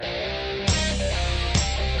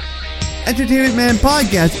Entertainment Man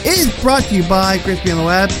Podcast is brought to you by Crispy on the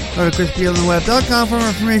Web. Go to crispyontheweb.com for more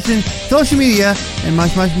information, social media, and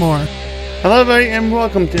much, much more. Hello everybody and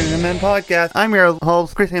welcome to the Man Podcast. I'm your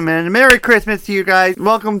host, Crispy Man. Merry Christmas to you guys.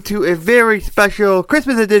 Welcome to a very special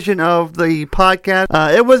Christmas edition of the podcast.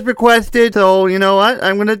 It was requested, so you know what?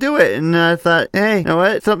 I'm going to do it. And I thought, hey, you know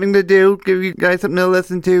what? Something to do. Give you guys something to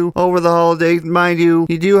listen to over the holidays. Mind you,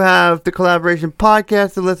 you do have the collaboration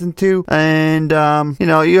podcast to listen to. And, you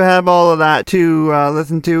know, you have all of that to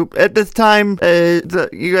listen to. At this time,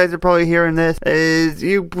 you guys are probably hearing this, is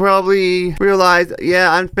you probably realize,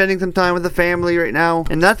 yeah, I'm spending some time with the family right now,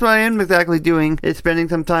 and that's what I am exactly doing, is spending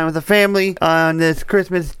some time with the family on this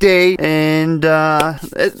Christmas day. And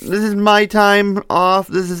this is my time off.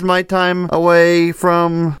 This is my time away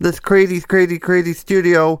from this crazy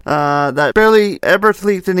studio that barely ever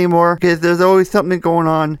sleeps anymore, because there's always something going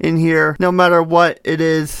on in here, no matter what it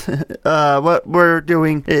is. What we're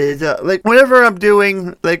doing is like whatever I'm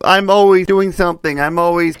doing, like I'm always doing something. I'm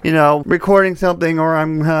always, you know, recording something, or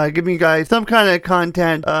I'm giving you guys some kind of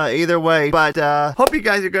content either way. But hope you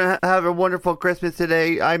guys are gonna have a wonderful Christmas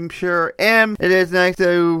today. I'm sure it is nice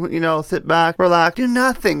to, you know, sit back, relax, do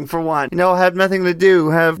nothing for one, you know, have nothing to do,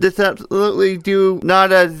 have just absolutely do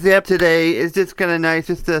not a zip today. It's just kind of nice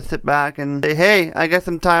just to sit back and say, hey, I got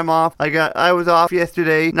some time off. I was off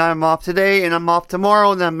yesterday, now I'm off today, and I'm off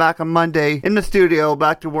tomorrow, and then I'm back on Monday in the studio,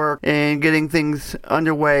 back to work and getting things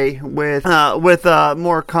underway with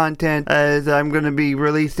more content, as I'm going to be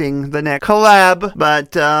releasing the next collab.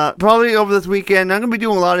 But probably over this weekend, I'm going to be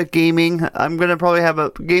doing a lot of gaming. I'm going to probably have a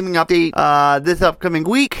gaming update this upcoming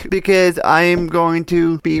week, because I'm going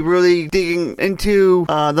to be really digging into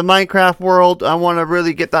the Minecraft world. I want to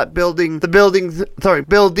really get that buildings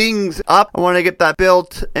up. I want to get that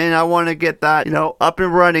built, and I want to get that, you know, up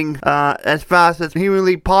and running as fast as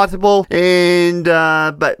humanly possible. And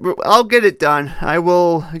but I'll get it done. I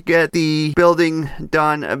will get the building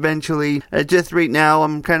done eventually. Just right now,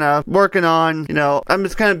 I'm kind of working on, you know, I'm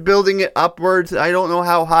just kind of building it upwards. I don't know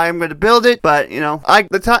how high I'm going to build it, but, you know, I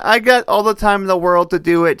got all the time in the world to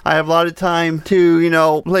do it. I have a lot of time to, you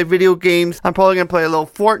know, play video games. I'm probably going to play a little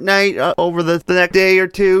Fortnite over the next day or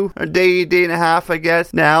two, or day and a half, I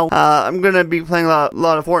guess. Now, I'm going to be playing a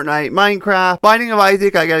lot of Fortnite. Minecraft, Binding of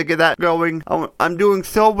Isaac, I got to get that going. I'm doing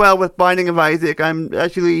so well with Binding of Isaac. I'm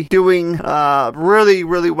actually doing really,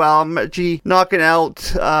 really well. I'm actually knocking out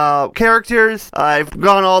characters. I've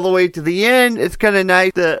gone all the way to the end. It's kind of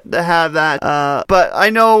nice to have that. But I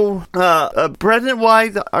know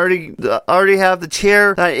present-wise, I already have the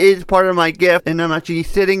chair that is part of my gift, and I'm actually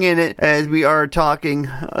sitting in it as we are talking,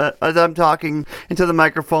 as I'm talking into the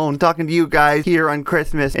microphone, talking to you guys here on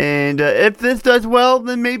Christmas. And if this does well,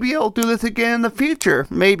 then maybe I'll do this again in the future.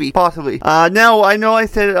 Maybe, possibly. Now, I know I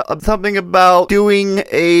said something about doing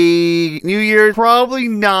a New Year's. Probably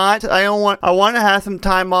not. I want to have some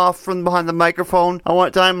time off from behind the microphone. I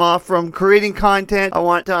want time off from creating content. I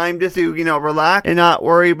want time just to, you know, relax and not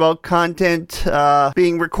worry about content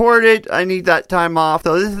being recorded. I need that time off.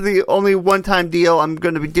 So this is the only one-time deal I'm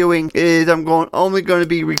going to be doing, is I'm only going to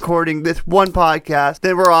be recording this one podcast.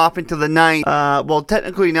 Then we're off until the 9th. Well,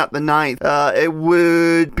 technically not the 9th. It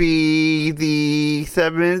would be the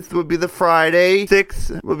 7th would be the Friday.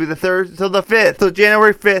 6th would be the 3rd. So the 5th. So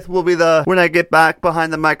January 5th will be when I get back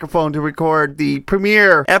behind the microphone to record the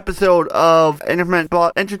premiere episode of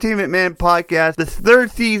Entertainment Man Podcast, the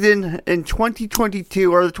 3rd season in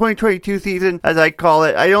 2022, or the 2022 season, as I call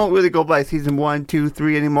it. I don't really go by season 1, 2,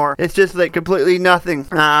 3 anymore. It's just like completely nothing.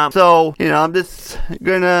 So, you know,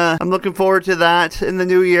 I'm looking forward to that in the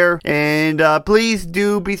new year. And please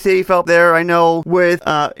do be safe out there. I know with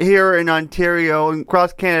here in Ontario and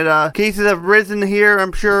across Canada, cases have risen here.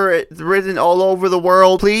 I'm sure it's risen all over the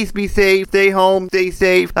world. Please be safe. Stay home. Stay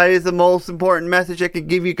safe. That is the most important message I can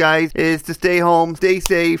give you guys, is to stay home, stay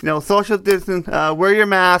safe, you know, social distance, wear your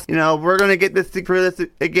mask. You know, we're going to get through this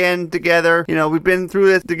again together. You know, we've been through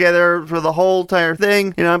this together for the whole entire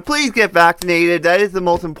thing. You know, and please get vaccinated. That is the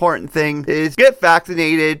most important thing, is get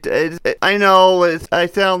vaccinated. I know I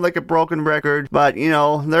sound like a broken record, but, you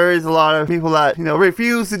know, there is a lot of people that, you know,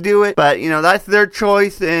 refuse to do it, but, you know, that's their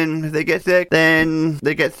choice, and if they get sick, then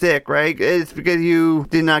they get sick, right? It's because you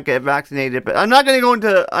did not get vaccinated. But I'm not going to go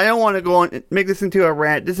into, I don't want to go and make this into a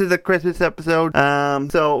rant. This is a Christmas episode.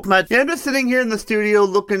 But yeah, I'm just sitting here in the studio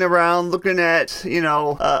looking around, looking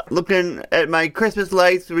at my Christmas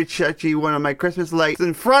lights, which actually one of my Christmas lights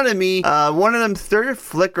in front of me, one of them started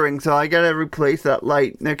flickering, so I gotta replace that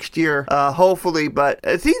light next year, hopefully, but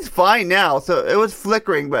it seems fine now. So it was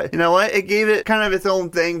flickering, but you know what? It gave it kind of its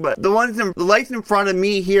own thing, but the lights in front of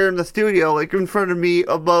me here in the studio, like in front of me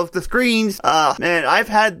above the screens, man, I've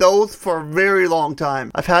had those for a very long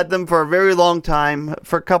time. I've had them for a very long time,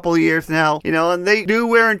 for a couple of years now, and they do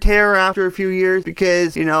wear and tear after a few years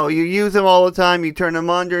because, you use them all the time, you turn them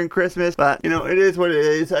on during Christmas, but, it is what it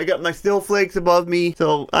is. I got my snowflakes above me,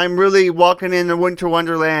 so I'm really walking in the winter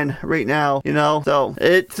wonderland right now, so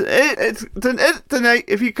it's a nice,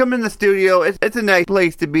 if you come in the studio, it's a nice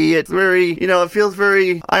place to be. It's very, it feels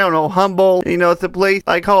very, I don't know, humble. It's a place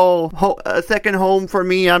I call a second home for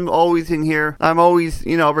me. I'm always in here. I'm always,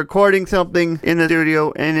 recording something in the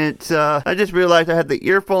studio, and it's, I just realized I had the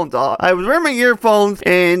earphones off. I was wearing my earphones,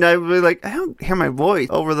 and I was like, I don't hear my voice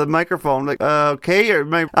over the microphone. Like, okay,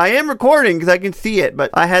 I am recording because I can see it, but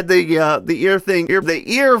I had the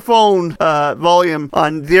earphone volume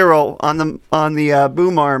on 0 on the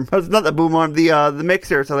boom arm. It's not the boom arm, the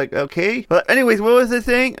mixer. So like, okay. But anyways, what was I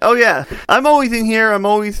saying? Oh yeah, I'm always in here. I'm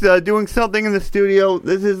always doing something in the studio.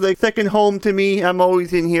 This is like second home to me. I'm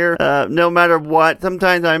always in here, no matter what.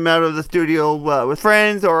 Sometimes I'm out of the studio with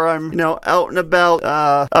friends, or I'm out and about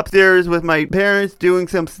upstairs with my parents doing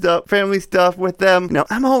some stuff, family stuff with them.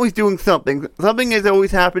 I'm always doing something. Something is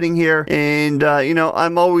always happening here, and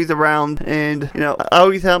I'm always around, and I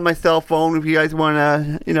always have my cell phone if you guys want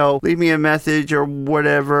to leave me a message or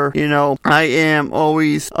whatever. I am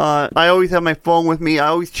always I always have my phone with me. I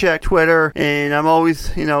always check Twitter, and I'm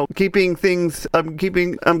always keeping things. I'm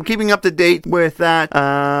keeping up to date with that.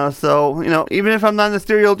 So even if I'm not in the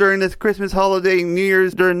studio during this Christmas holiday,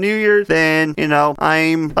 during New Year's, then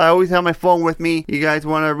I always have my phone with me. You guys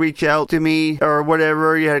want to reach out to me or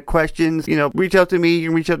whatever, you had questions, reach out to me. You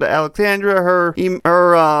can reach out to Alexandra. Her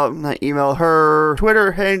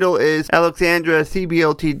Twitter handle is Alexandra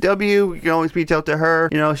CBLTW. You can always reach out to her.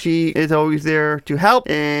 She is always there to help,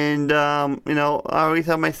 and I always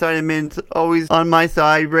have my vitamins always on my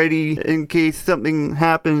side, ready in case something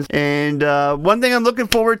happens. And one thing I'm looking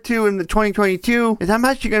forward to in the 2022 is I'm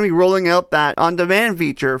actually going to be rolling out that on-demand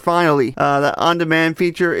feature. Finally, that on-demand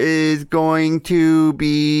feature is going to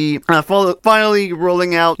be finally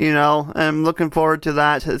rolling out. I'm looking forward to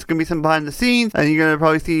that. It's going to be some behind the scenes, and you're going to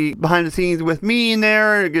probably see behind the scenes with me in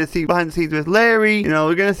there. You're going to see behind the scenes with Larry.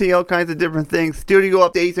 We're going to see all kinds of different things. Studio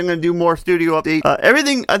updates. I'm going to do more studio updates.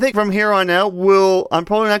 Everything, I think, from here on out I'm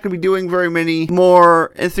probably not going to be doing very many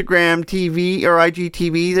more Instagram TV or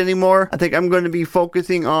IGTVs anymore. I think I'm going to be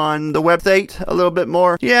focusing on the website a little bit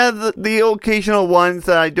more. Yeah, the occasional ones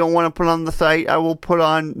that I don't want to put on the site, I will put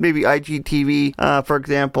on maybe IGTV, for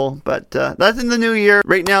example. But that's in the new year.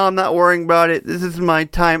 Right now, I'm not worrying about it. This is my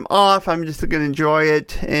time off. I'm just going to enjoy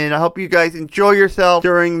it. And I hope you guys enjoy yourself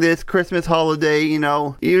during this Christmas holiday.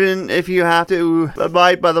 Even if you have to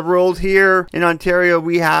abide by the rules here in Ontario,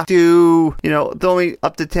 we have to, it's only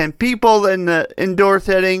up to 10 people in the indoor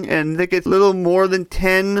setting, and I think it's a little more than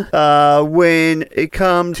 10 when it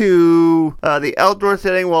comes to the outdoor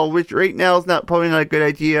setting. Well, which right now is probably not a good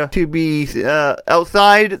idea to be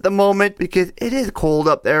outside at the moment because it is cold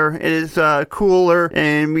up there. It is cooler,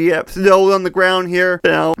 and we have snow on the ground here.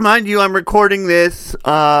 Now, mind you, I'm recording this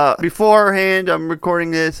beforehand. I'm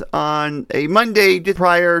recording this on a Monday just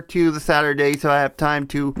prior to the Saturday, so I have time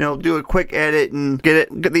to do a quick edit and get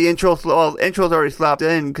the intro. Well, the intro's already slapped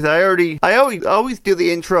in because I always do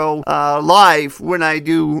the intro live when I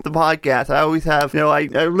do the podcast. I always have I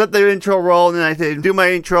let the intro roll, and then I say do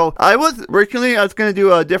my intro. I was going to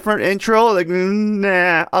do a different intro, like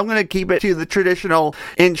nah, I'm gonna keep it to the traditional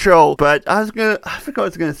intro, but I forgot what I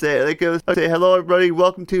was gonna say. Like I'd say hello everybody,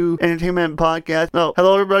 welcome to Entertainment Podcast. No,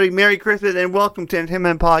 hello everybody, Merry Christmas and welcome to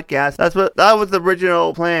Entertainment Podcast. That was the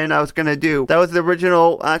original plan I was gonna do. That was the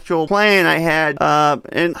original actual plan I had,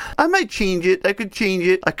 and I might change it. I could change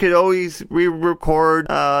it. I could always re-record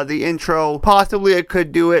the intro. Possibly I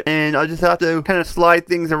could do it, and I'll just have to kind of slide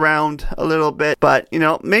things around a little bit. But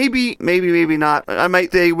maybe not. I might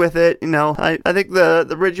stay with it. I think the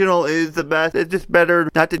original is the best. It's just better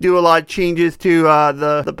not to do a lot of changes to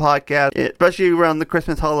the podcast, especially around the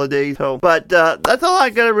Christmas holidays. So, but that's all I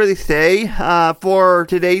gotta really say for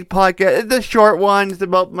today's podcast. It's a short one. It's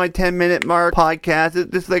about my 10-minute mark podcast.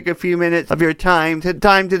 It's just like a few minutes of your time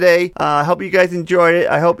today. I hope you guys enjoyed it.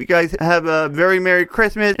 I hope you guys have a very Merry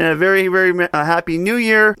Christmas and a very, very Happy New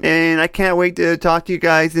Year. And I can't wait to talk to you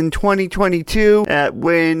guys in 2022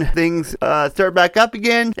 when things start back up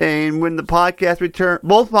again, and when both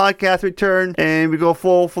podcasts return, and we go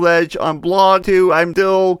full-fledged on blog too. I'm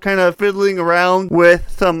still kind of fiddling around with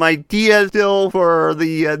some ideas still for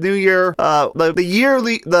the new year, the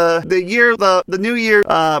new year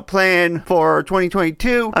plan for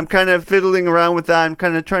 2022. I'm kind of fiddling around with that. I'm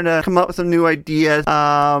kind of trying to come up with some new ideas.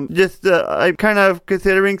 I'm kind of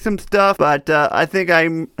considering some stuff, but I think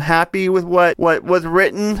I'm happy with what was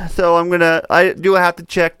written. So I do have to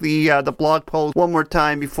check the blog post one more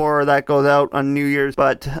time before that goes out on New Year's.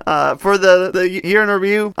 But for the year in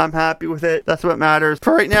review, I'm happy with it. That's what matters.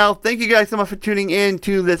 For right now, thank you guys so much for tuning in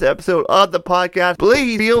to this episode of the podcast.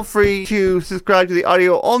 Please feel free to subscribe to the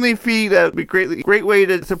audio only feed. That would be great way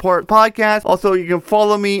to support the podcast. Also, you can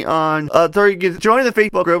follow me on you can join the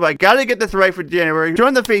Facebook group. I gotta get this right for January.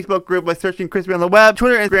 Join the Facebook group by searching Crispy on the Web,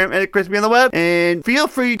 Twitter, Instagram, and Crispy on the Web. And feel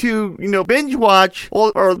free to binge watch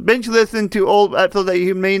or binge listen to old episodes that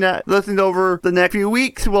you may not listen over the next few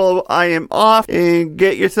weeks while I am off, and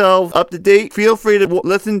get yourself up to date. Feel free to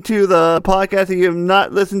listen to the podcast that you have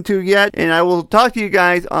not listened to yet, and I will talk to you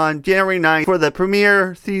guys on January 9th for the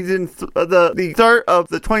premiere season, the start of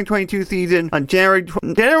the 2022 season on January.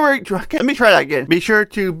 Let me try that again. Be sure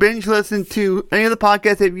to binge listen to any of the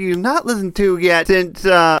podcasts that you've not listened to yet since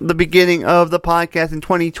the beginning of the podcast in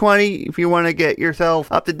 2020. If you want to get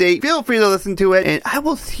yourself up to date, feel free to listen to it, and I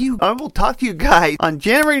will talk to you guys on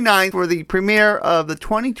January 9th for the premiere of the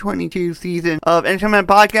 2022 season of Entertainment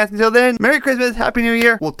Podcast. Until then, Merry Christmas, Happy New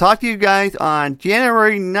Year. We'll talk to you guys on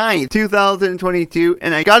January 9th, 2022,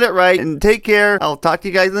 and I got it right, and take care. I'll talk to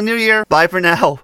you guys in the new year. Bye for now.